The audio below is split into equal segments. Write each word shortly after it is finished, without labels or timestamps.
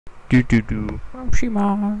Hi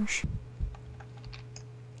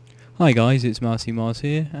guys, it's Marcy Mars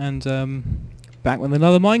here, and back with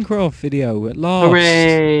another Minecraft video at last.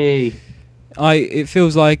 Hooray! It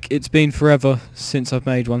feels like it's been forever since I've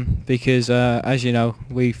made one because, as you know,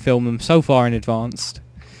 we film them so far in advance.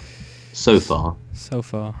 So far.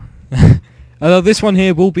 Although this one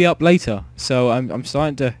here will be up later, so I'm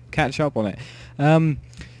starting to catch up on it.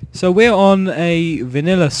 So we're on a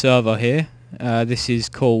vanilla server here. This is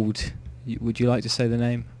called. Would you like to say the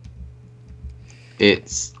name?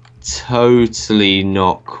 It's totally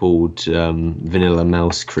not called Vanilla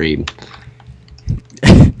Mouse Cream.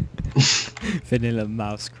 Vanilla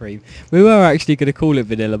Mouse Cream. We were actually going to call it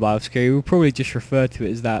Vanilla Mouse Cream. We'll probably just refer to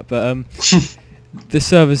it as that. But the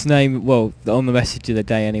server's name, well, on the message of the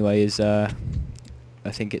day anyway, is I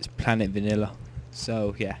think it's Planet Vanilla.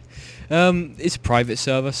 So yeah, it's a private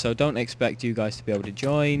server, so don't expect you guys to be able to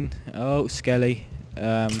join. Oh, Skelly.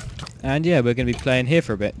 And yeah, we're going to be playing here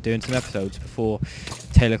for a bit, doing some episodes before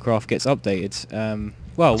Taylorcraft gets updated.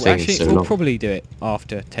 Well, actually, we'll probably do it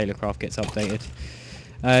after Taylorcraft gets updated.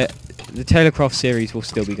 The Taylorcraft series will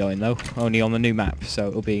still be going though, only on the new map, so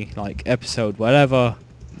it'll be like episode whatever.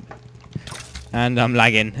 And I'm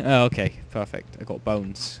lagging. Oh, okay, perfect. I got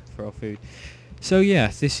bones for our food. So yeah,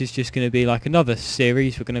 this is just going to be like another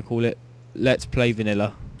series. We're going to call it Let's Play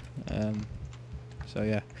Vanilla. So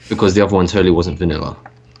yeah. Because the other one totally wasn't vanilla.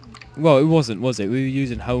 Well, it wasn't, was it? We were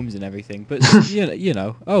using homes and everything, but you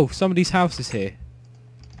know. Oh, somebody's house is here.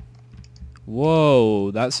 Whoa,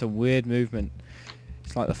 that's a weird movement.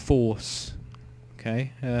 It's like the Force.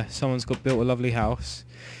 Okay, someone's built a lovely house.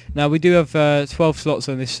 Now we do have 12 slots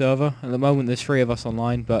on this server. At the moment, there's 3 of us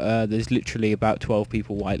online, but there's literally about 12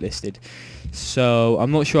 people whitelisted. So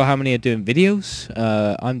I'm not sure how many are doing videos.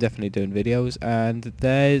 I'm definitely doing videos, and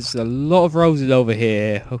there's a lot of roses over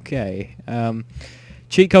here. Okay.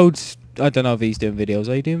 Cheat codes. I don't know if he's doing videos.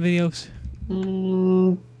 Are you doing videos?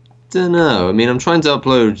 Don't know. I mean, I'm trying to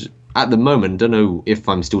upload at the moment. Don't know if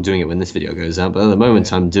I'm still doing it when this video goes out, but at the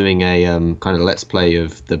moment I'm doing a kind of let's play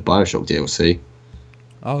of the BioShock DLC.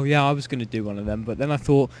 Oh yeah, I was going to do one of them, but then I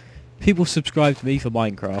thought people subscribe to me for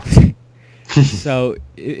Minecraft. So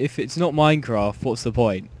if it's not Minecraft, what's the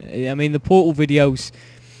point? I mean, the Portal videos,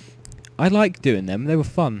 I like doing them. They were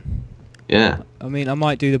fun. Yeah. I mean, I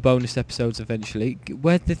might do the bonus episodes eventually.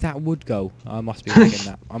 Where did that wood go? I must be lagging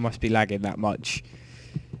that. I must be lagging that much.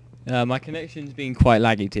 My connection's been quite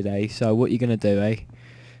laggy today. So what are you gonna do, eh?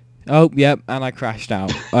 Oh, yep, and I crashed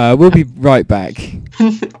out. We'll be right back.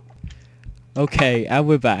 Okay, and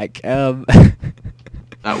we're back. That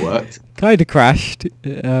worked. Kinda crashed.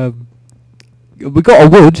 We got a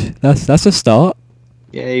wood. That's a start.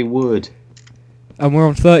 Yay, wood. And we're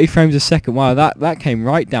on 30 frames a second. Wow, that came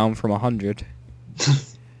right down from 100.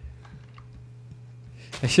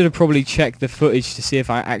 I should have probably checked the footage to see if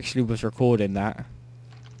I actually was recording that.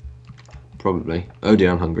 Probably. Oh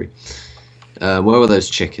dear, I'm hungry. Where were those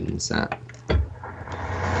chickens at?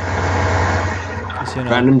 You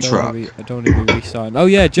know, Random truck. I don't want to be re-signed. Oh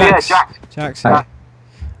yeah, Jack's. Yeah, Jack's here.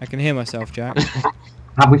 I can hear myself, Jack.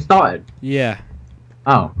 Have we started? Yeah.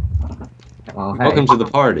 Oh. Well, hey. Welcome to the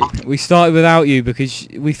party. We started without you because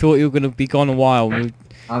we thought you were going to be gone a while. We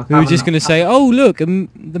were just going to say, oh look, the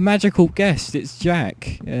magical guest, it's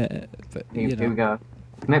Jack. But you know. Here we go.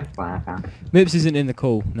 Mips by now. Mips isn't in the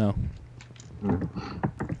call, no.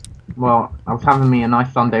 Well, I was having me a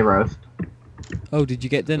nice Sunday roast. Oh, did you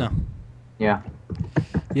get dinner? Yeah.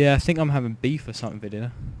 Yeah, I think I'm having beef or something for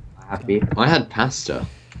dinner. I had beef. I had pasta.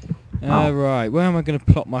 Right, where am I going to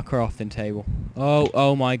plot my crafting table?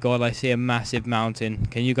 Oh my god, I see a massive mountain.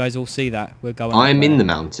 Can you guys all see that? We're going I'm in the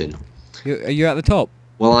mountain. Are you at the top?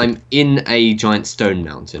 Well, I'm in a giant stone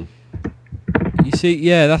mountain. You see,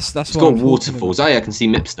 yeah, that's It's what got waterfalls. Oh yeah, I can see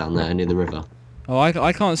Mips down there near the river. Oh,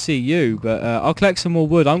 I can't see you, but I'll collect some more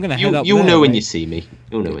wood. I'm going to head up You'll there, know when mate. you see me.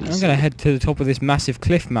 You'll know when you see me. I'm going to head to the top of this massive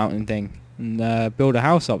cliff mountain thing and build a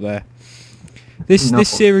house up there. This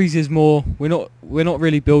series is more. We're not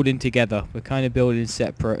really building together. We're kind of building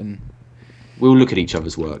separate, and we'll look at each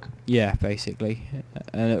other's work. yeah, basically,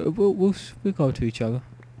 and we'll go to each other.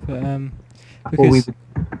 But Before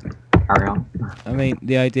carry on. I mean,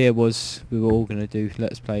 the idea was we were all gonna do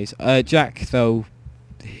let's plays. Jack though,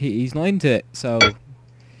 he's not into it, so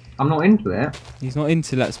I'm not into it. he's not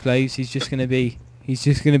into let's plays. He's just gonna be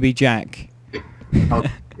Jack. Oh,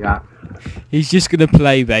 yeah. He's just gonna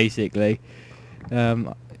play basically. I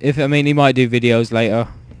mean, he might do videos later.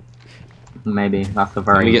 Maybe that's a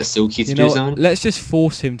Can we very. get Silky to You do know, something? let's just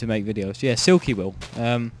force him to make videos. Yeah, Silky will.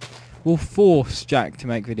 We'll force Jack to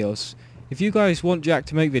make videos. If you guys want Jack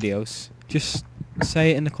to make videos, just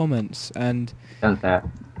say it in the comments, and Don't say it.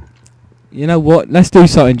 You know what? Let's do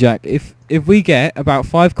something, Jack. If we get about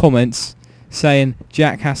 5 comments saying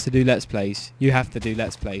Jack has to do Let's Plays, you have to do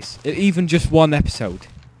Let's Plays. Even just one episode.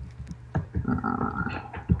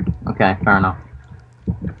 Okay, fair enough.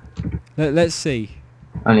 Let's see.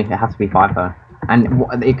 Only if it has to be 5 though. And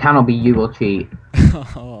it cannot be you or cheat.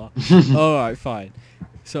 Alright, fine.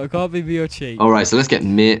 So it can't be me or cheat. Alright, so let's get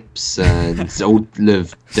Mips and all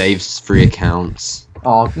of Dave's free accounts.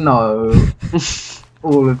 Oh no.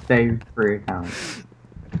 All of Dave's free accounts.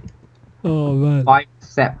 Oh man. 5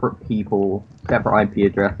 separate people, separate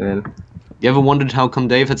IP addresses. You ever wondered how come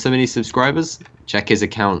Dave had so many subscribers? Check his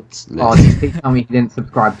account Oh, list. please tell me he didn't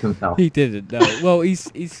subscribe to himself. He didn't, no. Well, he's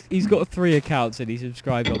got 3 accounts and he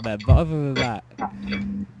subscribed on them, but other than that,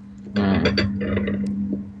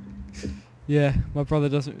 yeah, my brother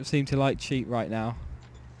doesn't seem to like cheat right now.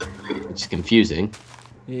 Which is confusing.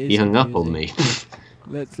 It is He hung up on confusing.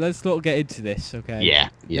 me. Let's not get into this, okay? Yeah,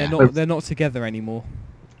 yeah. They're not together anymore.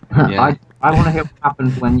 Yeah. I want to hear what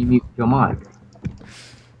happens when you mute your mic.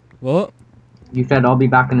 What? You said I'll be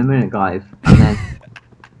back in a minute, guys, and then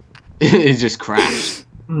It just crashed.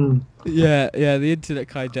 Yeah, the internet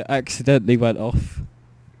kind of accidentally went off.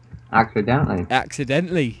 accidentally.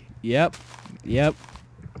 Accidentally. Yep.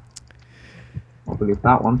 I'll believe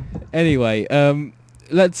that one. Anyway,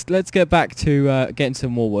 let's get back to getting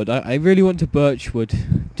some more wood. I really want birchwood.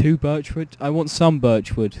 2 birchwood. I want some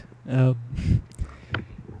birchwood. I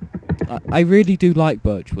really do like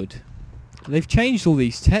birchwood. They've changed all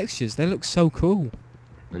these textures. They look so cool.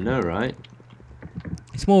 I know, right?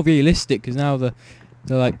 It's more realistic because now the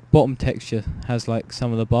like bottom texture has like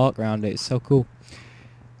some of the bark around it. It's so cool.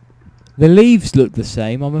 The leaves look the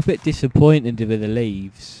same. I'm a bit disappointed with the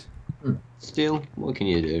leaves. Still, what can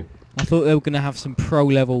you do? I thought they were going to have some pro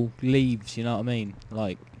level leaves, you know what I mean?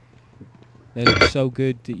 Like, they look so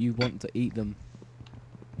good that you want to eat them.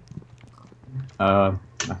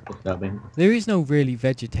 That's disturbing. There is no really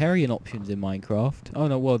vegetarian options in Minecraft. Oh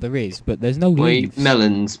no, well there is, but there's no Wait, leaves.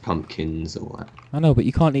 melons, pumpkins, all that. I know, but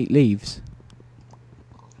you can't eat leaves.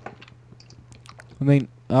 I mean,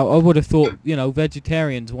 I would have thought, you know,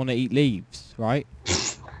 vegetarians want to eat leaves, right?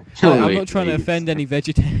 I'm not trying to offend any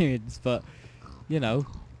vegetarians, but, you know.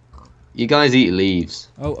 You guys eat leaves.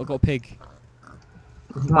 Oh, I got a pig.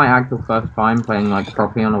 This is my actual first time playing like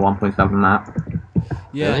properly on a 1.7 map.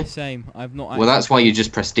 Yeah, Really? same. I've not. Well, that's why you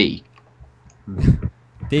just press D.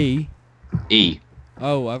 D. E.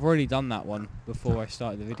 Oh, I've already done that one before I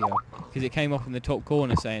started the video because it came up in the top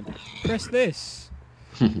corner saying, "Press this."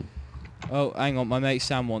 Oh, hang on, my mate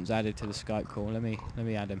Sam wants added to the Skype call. Let me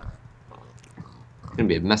add him. It's gonna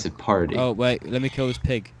be a massive party. Oh wait, let me kill this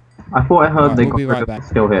pig. I thought I heard Alright, they we'll got be rid right of back. it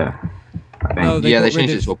still here. I think. Oh, they yeah, got they rid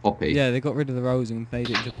changed of- it to a poppy. Yeah, they got rid of the rose and made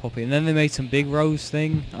it into poppy, and then they made some big rose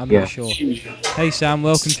thing. I'm Yeah. not sure. Hey Sam,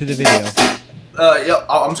 welcome to the video. Yeah,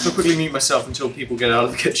 I'm just gonna quickly mute myself until people get out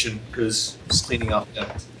of the kitchen because it's cleaning up.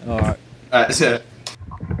 Yeah. Alright. That's it.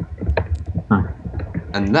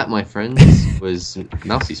 And that, my friends, was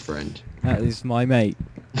Mousie's friend. That is my mate.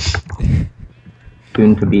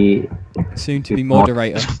 Soon to be. Soon to be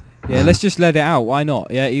moderator. Yeah, let's just let it out. Why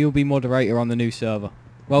not? Yeah, he'll be moderator on the new server.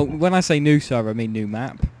 Well, when I say new server, I mean new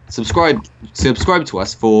map. Subscribe to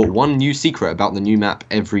us for one new secret about the new map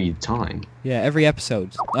every time. Yeah, every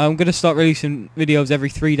episode. I'm going to start releasing videos every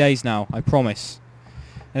 3 days now, I promise.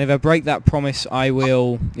 And if I break that promise, I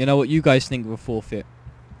will... You know what you guys think of a forfeit?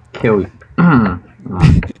 Kill you. I'm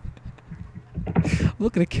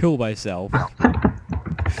not going to kill myself.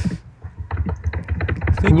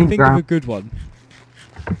 Think of a good one.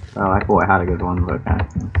 Oh, I thought I had a good one, but okay.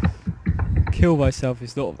 Kill myself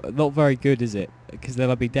is not very good, is it? Because then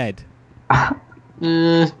I'll be dead.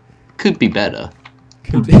 Could be better.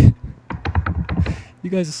 Could be. You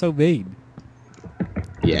guys are so mean.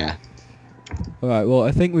 Yeah. Alright, well,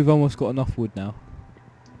 I think we've almost got enough wood now.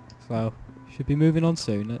 So, should be moving on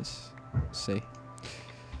soon. Let's see.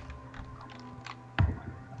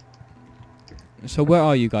 So, where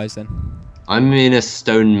are you guys then? I'm in a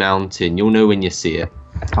stone mountain. You'll know when you see it.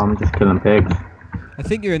 I'm just killing pigs. I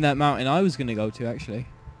think you're in that mountain I was going to go to, actually.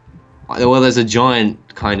 Well, there's a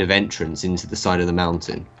giant kind of entrance into the side of the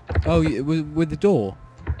mountain. Oh, with the door?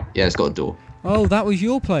 Yeah, it's got a door. Oh, that was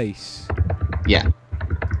your place. Yeah.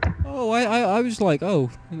 Oh, I was like, oh,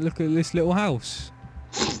 look at this little house.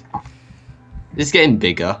 It's getting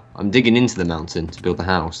bigger. I'm digging into the mountain to build the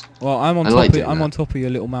house. Well, I'm on I top. like doing I'm that. on top of your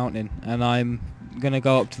little mountain, and I'm gonna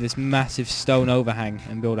go up to this massive stone overhang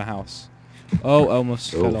and build a house. Oh, I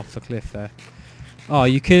almost fell off the cliff there. Oh,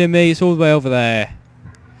 you kidding me? It's all the way over there.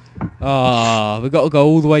 Oh, we've got to go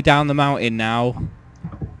all the way down the mountain now.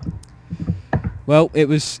 Well, it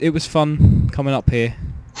was fun coming up here.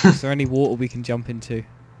 Is there any water we can jump into?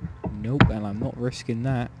 Nope, and I'm not risking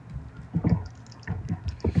that.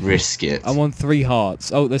 Risk it. I'm on 3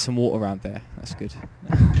 hearts. Oh, there's some water around there. That's good.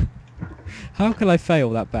 How can I fail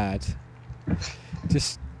that bad?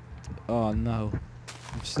 Just... Oh, no.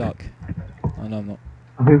 I'm stuck. Oh, no, I'm not.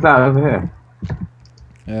 Who's that over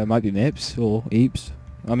here? Might be Mips or Eeps.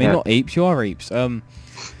 I mean, Yeah. not Eeps, you are Eeps.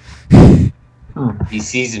 He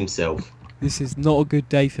sees himself. This is not a good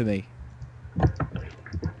day for me.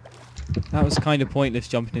 That was kind of pointless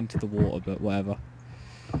jumping into the water, but whatever.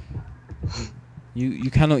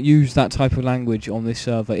 You cannot use that type of language on this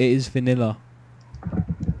server. It is vanilla.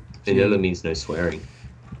 Vanilla means no swearing.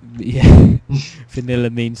 Yeah. Vanilla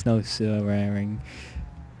means no swearing.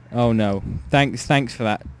 Oh no. Thanks for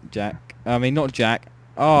that, Jack. I mean, not Jack.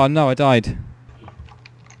 Oh no, I died.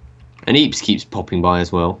 And Eeps keeps popping by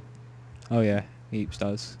as well. Oh yeah, Eeps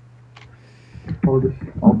does.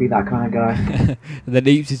 I'll be that kind of guy. And then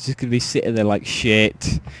Eeps is just going to be sitting there like,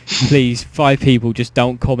 shit. Please, 5 people, just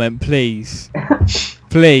don't comment, please.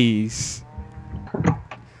 Please.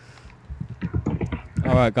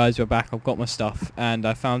 Alright guys, we're back. I've got my stuff. And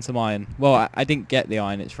I found some iron. Well, I didn't get the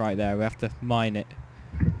iron. It's right there. We have to mine it.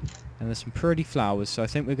 And there's some pretty flowers. So I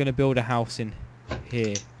think we're going to build a house in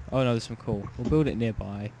here. Oh no, there's some coal. We'll build it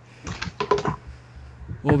nearby.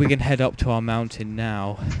 Or we can head up to our mountain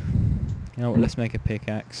now. You know what, let's make a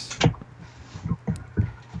pickaxe.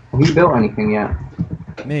 Have you built anything yet?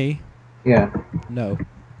 Me? Yeah. No.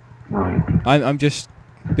 No. I'm just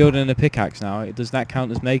building a pickaxe now. Does that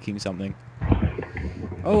count as making something?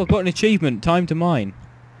 Oh, I've got an achievement. Time to mine.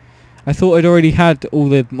 I thought I'd already had all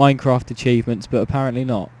the Minecraft achievements, but apparently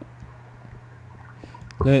not.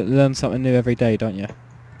 Learn something new every day, don't you?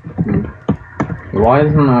 Hmm. Why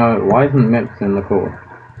isn't Mips in the call?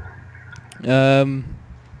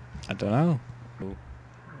 I don't know. We'll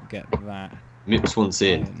get that. Mips wants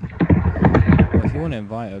in. Well, if you want to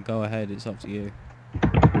invite her, go ahead. It's up to you.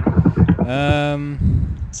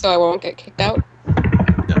 So I won't get kicked out?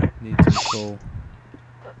 Need to call.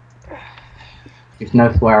 There's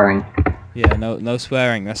no swearing. Yeah, no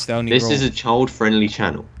swearing. That's the only This rule. is a child-friendly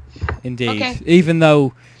channel. Indeed. Okay. Even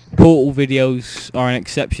though Portal videos are an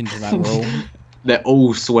exception to that rule. They're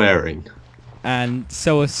all swearing. And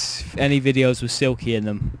so are any videos with Silky in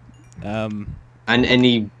them. And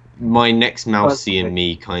any My Next Mousey and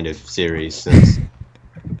Me kind of series. That's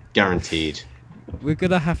guaranteed. We're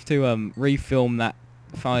gonna have to refilm that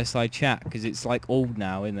Fireside chat because it's like old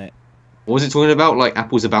now, isn't it? What was it talking about? Like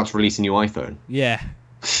Apple's about to release a new iPhone. Yeah.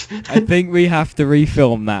 I think we have to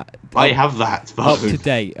refilm that. I have that Up phone. to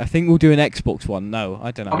date. I think we'll do an Xbox one. No,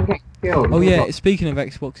 I don't I'm know. getting killed. Oh yeah, speaking of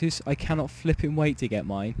Xboxes, I cannot flipping wait to get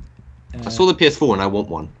mine. I saw the PS4 and I want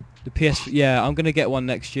one. The PS. Yeah, I'm gonna get one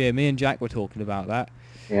next year. Me and Jack were talking about that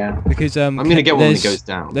Yeah. because I'm gonna get one when it goes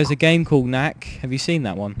down. There's a game called Knack. Have you seen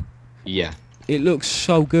that one? Yeah. It looks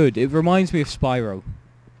so good. It reminds me of Spyro.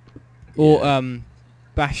 Or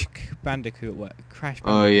Bash Bandicoot, Crash Bandicoot.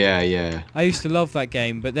 Oh yeah, yeah. I used to love that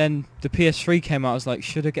game, but then the PS3 came out. I was like,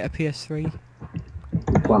 should I get a PS3?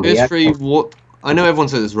 Which one? The PS3, Xbox? what? I know everyone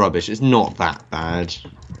says it's rubbish. It's not that bad.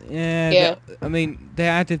 Yeah. Yeah. I mean, they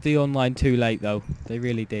added the online too late, though. They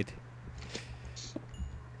really did.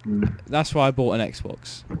 Mm. That's why I bought an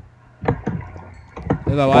Xbox.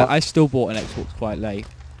 Although What? I still bought an Xbox quite late.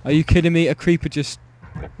 Are you kidding me? A creeper just...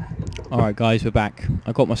 Alright guys, we're back.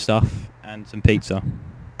 I got my stuff and some pizza.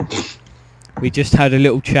 We just had a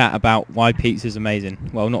little chat about why pizza's amazing.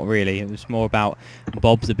 Well, not really. It was more about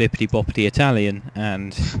Bob's the Bippity Boppity Italian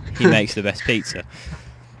and he makes the best pizza.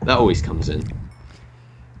 That always comes in.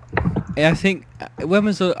 I think...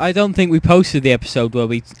 I don't think we posted the episode where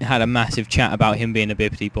we had a massive chat about him being a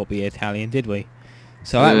Bippity Boppity Italian, did we?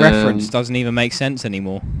 So that reference doesn't even make sense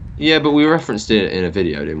anymore. Yeah, but we referenced it in a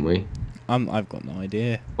video, didn't we? I've got no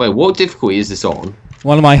idea. Wait, what difficulty is this on?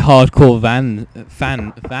 One of my hardcore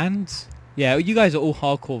vans? Yeah, you guys are all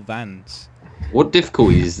hardcore vans. What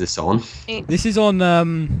difficulty is this on? This is on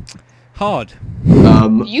hard.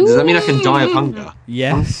 Does that mean I can die of hunger?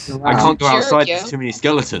 Yes. I can't go Sure, outside. yeah. There's too many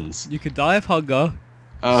skeletons. You could die of hunger.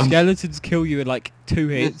 Um, Skeletons kill you in like 2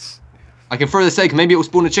 hits. I can throw the steak. Maybe it will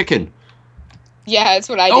spawn a chicken. Yeah, that's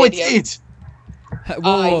what I Oh, it did. yeah. did!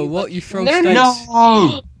 Whoa, you what? You throw No, steaks?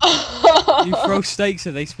 No! You throw steaks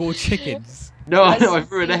and they spawn chickens. No, I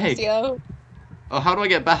threw an egg. Yo. Oh, how do I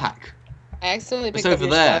get back? I accidentally It's picked up over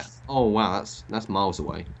your there. stuff. Oh wow, that's miles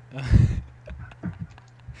away.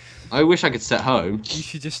 I wish I could set home. You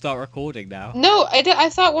should just start recording now. No, I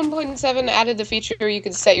thought 1.7 added the feature where you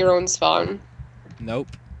could set your own spawn. Nope.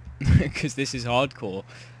 Because this is hardcore.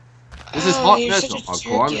 This is Oh, hot. you're No, it's such not a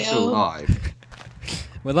hardcore. I'm jerk, still yo. alive.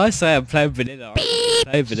 When I say I'm playing vanilla, I'm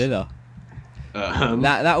playing vanilla.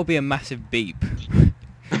 That'll be a massive beep.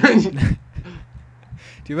 Do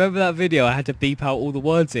you remember that video I had to beep out all the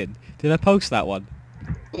words in? Did I post that one?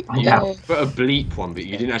 Yeah. No. Put a bleep one, but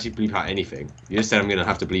you didn't actually bleep out anything. You just said I'm gonna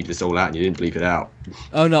have to bleep this all out, and you didn't bleep it out.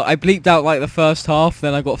 Oh no, I bleeped out like the first half,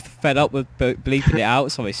 then I got fed up with bleeping it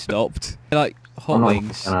out, so I stopped. Like hot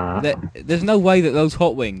wings. There's no way that those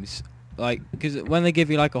hot wings, like, because when they give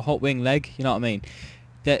you like a hot wing leg, you know what I mean?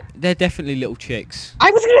 They're definitely little chicks.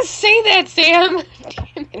 I was gonna say that, Sam!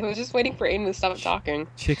 Damn it, I was just waiting for Aiden to stop talking.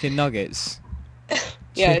 Chicken nuggets.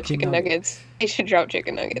 Yeah, chicken nuggets. They should drop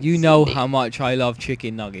chicken nuggets. You know how much I love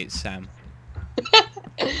chicken nuggets, Sam.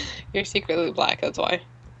 You're secretly black, that's why.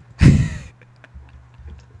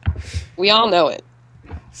 We all know it.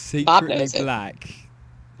 Secretly knows it. black.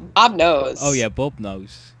 Bob knows. Oh yeah, Bob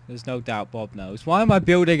knows. There's no doubt Bob knows. Why am I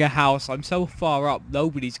building a house? I'm so far up,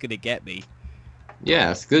 nobody's gonna get me. Yeah,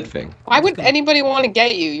 that's a good thing. Why would anybody want to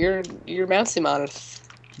get you? You're mousy mouse.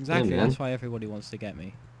 Exactly, man. that's why everybody wants to get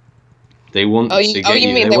me. They want Oh, to you get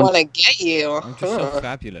you. mean they want to get you? I'm just so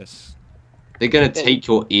fabulous. They're gonna take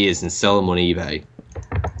your ears and sell them on eBay.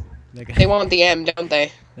 They're They gonna, want the M, don't they?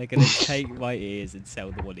 they're gonna take my ears and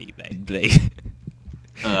sell them on eBay, please.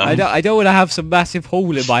 I don't want to have some massive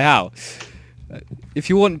hole in my house. If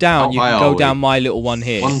you want down, How you high can are go we? down my little one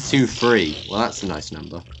here. 1, 2, 3. Well, that's a nice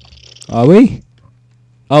number. Are we?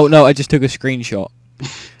 Oh no, I just took a screenshot.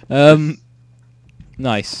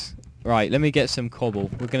 Nice. Right, let me get some cobble.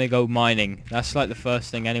 We're gonna go mining. That's like the first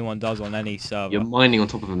thing anyone does on any server. You're mining on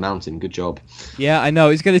top of a mountain. Good job. Yeah, I know.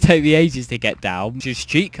 It's gonna take me ages to get down. Just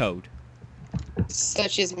cheat code.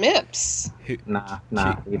 Such as MIPS. Nah,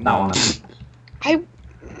 Cheat- leave that no. one. I.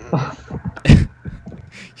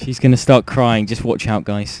 She's gonna start crying. Just watch out,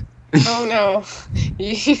 guys. Oh no.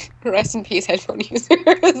 Rest in peace, headphone users.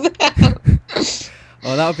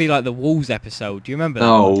 Oh, that would be like the Walls episode. Do you remember that?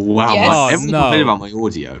 Oh wow! Yes. Oh, Everyone no. complained about my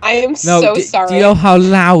audio. I am No, so do sorry. you know how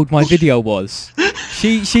loud my video was?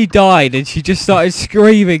 She died and she just started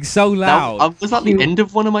screaming so loud. Was that the end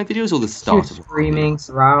of one of my videos or the She start was of one? screaming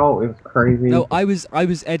throughout. It was crazy. No, I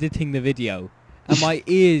was editing the video, and my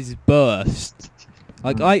ears burst.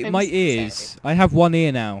 Like I'm my so ears. I have one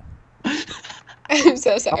ear now. I'm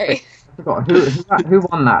so sorry. I forgot who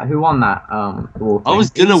won that. Who won that? Wall I was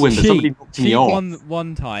thing? gonna win, but somebody Cheat. knocked me Cheat off. won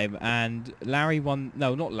one time, and Larry won.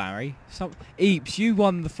 No, not Larry. Eeps, you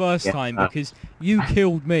won the first Yeah. time because you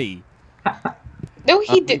killed me. No,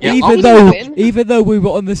 he didn't. Yeah, He even didn't though win. we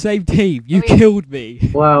were on the same team, you Oh, yeah. killed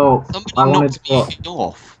me. Well, Somebody I wanted knocked me to-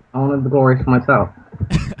 off. I wanted the glory for myself.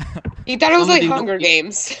 He thought it was like Somebody Hunger knocked-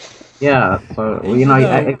 Games. Yeah, so well, you know,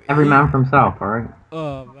 every man for himself, alright?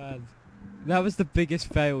 Oh man, that was the biggest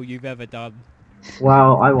fail you've ever done.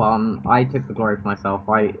 Well, I won. I took the glory for myself.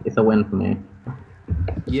 It's a win for me.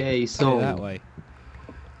 Yay! Put it So that way.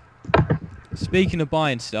 Speaking of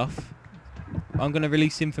buying stuff, I'm going to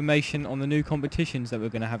release information on the new competitions that we're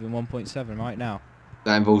going to have in 1.7 right now.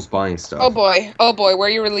 that involves buying stuff. Oh boy, where are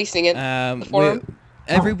you releasing it? The forum?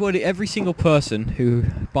 Every single person who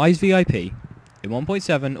buys VIP in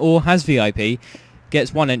 1.7 or has VIP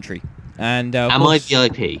gets one entry. And of Am I course,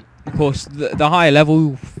 VIP? Of course, the higher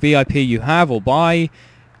level VIP you have or buy,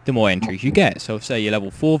 the more entries you get. So say you're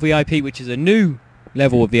level 4 VIP, which is a new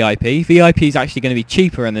level of VIP. VIP is actually going to be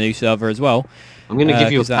cheaper in the new server as well. I'm gonna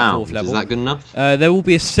give you a 'cause that pound. fourth Is level. that good enough? There will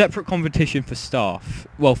be a separate competition for staff,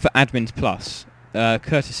 well, for Admins Plus,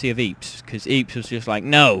 courtesy of Eeps, because Eeps was just like,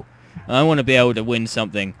 no, I want to be able to win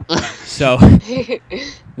something. So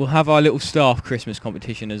we'll have our little staff Christmas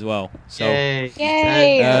competition as well. So Yay!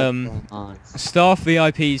 Yay. staff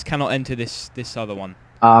VIPs cannot enter this other one.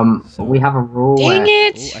 So- We have a rule Dang where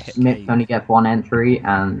it! Oh, I hit Mips Cave. only gets one entry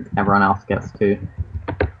and everyone else gets 2.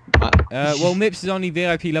 Well, Mips is only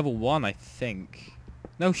VIP level 1, I think.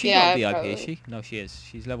 No, she's Yeah, not VIP, probably. is she? No, she is.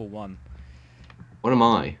 She's level 1. What am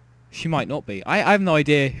I? She might not be. I have no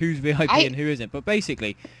idea who's VIP I- and who isn't. But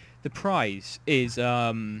basically, the prize is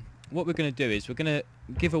what we're going to do is we're going to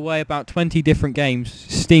give away about 20 different games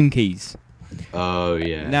Steam keys. Oh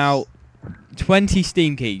yeah. Now, 20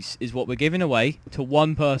 Steam keys is what we're giving away to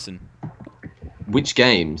one person. Which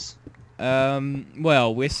games?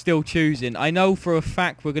 Well, we're still choosing. I know for a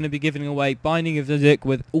fact we're going to be giving away Binding of Isaac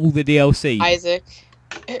with all the DLC. Isaac.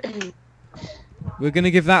 We're going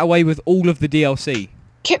to give that away with all of the DLC.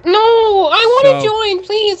 No, I want to So- join,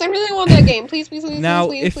 please. I really want that game. Please, please, please, Now,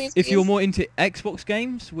 please, please, if you're please. more into Xbox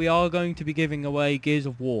games, we are going to be giving away Gears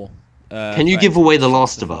of War. Can you for give away The Xbox,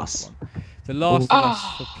 Last the of first Us? one. The Last of Ah.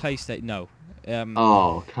 Us for PlayStation? No.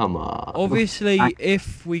 Oh come on. Obviously,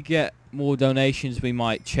 if we get more donations, we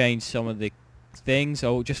might change some of the thing,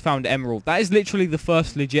 so just found emerald. That is literally the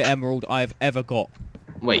first legit emerald I've ever got.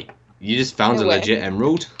 Wait, you just found No a way. legit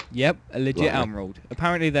emerald? Yep, a legit Right. emerald.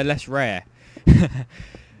 Apparently they're less rare.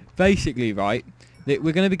 Basically, right, we're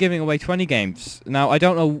going to be giving away 20 games. Now, I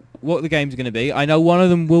don't know what the games are going to be. I know one of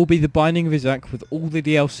them will be The Binding of Isaac with all the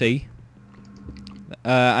DLC.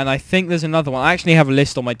 And I think there's another one. I actually have a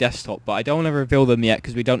list on my desktop, but I don't want to reveal them yet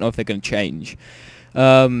because we don't know if they're going to change.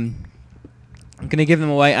 I'm going to give them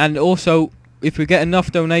away. And also, if we get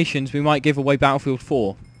enough donations, we might give away Battlefield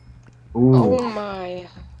 4. Ooh. Oh my.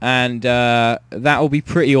 And that will be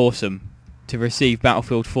pretty awesome to receive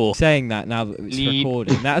Battlefield 4. Saying that now that it's Bleep.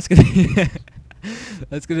 recording, that's gonna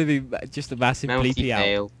that's gonna be just a massive bleepy out.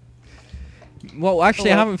 fail. Well, actually,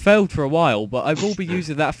 I Oh, well. haven't failed for a while, but I will be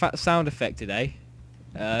using that fat sound effect today,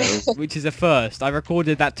 which is a first. I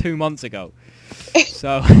recorded that 2 months ago,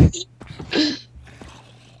 so You 2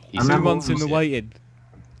 remember months in when the we- waiting.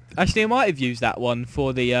 Actually, I might have used that one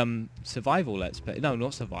for the survival let's play. No,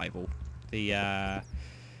 not survival. The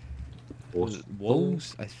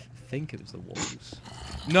walls. I think it was the walls.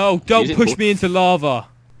 No, don't Use it push for- me into lava.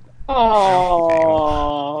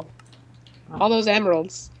 Oh. All those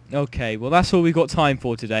emeralds. Okay, well that's all we got time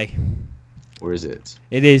for today. Or is it?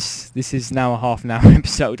 It is. This is now a half an hour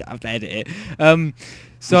episode. I have to edit it.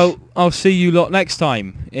 So I'll see you lot next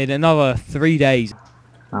time in another 3 days.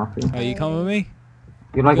 Alfie. Are you coming with me?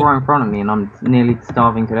 You're like right in front of me, and I'm nearly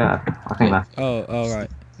starving to death. I think that's. Oh, right.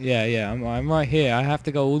 Yeah. I'm right here. I have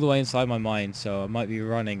to go all the way inside my mine, so I might be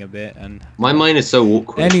running a bit. And My mind is so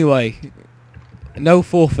awkward. anyway, no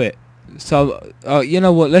forfeit. So you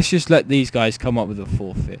know what? Let's just let these guys come up with a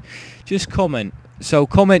forfeit. Just comment. So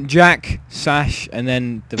comment Jack, Sash, and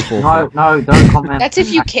then the forfeit. No, don't comment. That's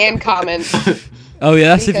if you can comment. Oh yeah,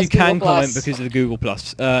 that's if you Because can Google comment Plus. because of the Google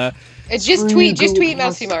Plus. It's just tweet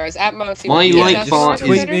Mousy Mars at Mousy My Mars. like Mousy bar Mars on is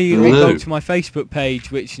Tweet Twitter? me or low. go to my Facebook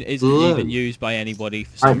page, which isn't Low. even used by anybody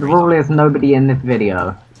for Alright, some the reason. rule is nobody in this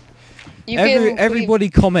video. You can tweet- Everybody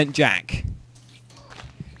comment Jack.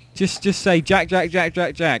 Just say Jack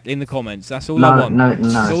in the comments. That's all I No, want. no,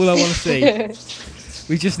 That's all no. I want to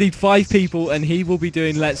see. We just need 5 people, and he will be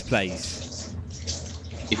doing Let's Plays.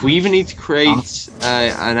 If we even need to create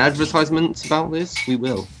an advertisement about this, we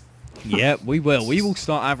will. Yeah, we will. We will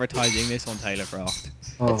start advertising this on Taylorcraft.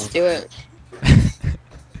 Let's do it.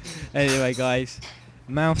 Anyway, guys,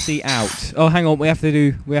 Mousy out. Oh, hang on. We have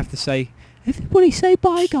to say. Everybody say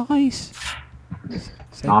bye, guys.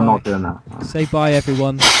 Say No, I'm bye. not doing that. Say bye,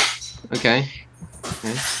 everyone. Okay.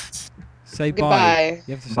 Say bye. Goodbye.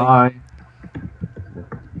 You have to say. Bye.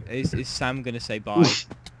 Is Sam gonna say bye?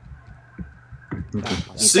 You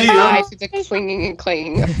See said ya. bye to the clinging and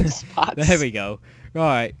clanging of the spots. There we go.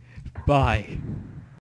 Right. Bye.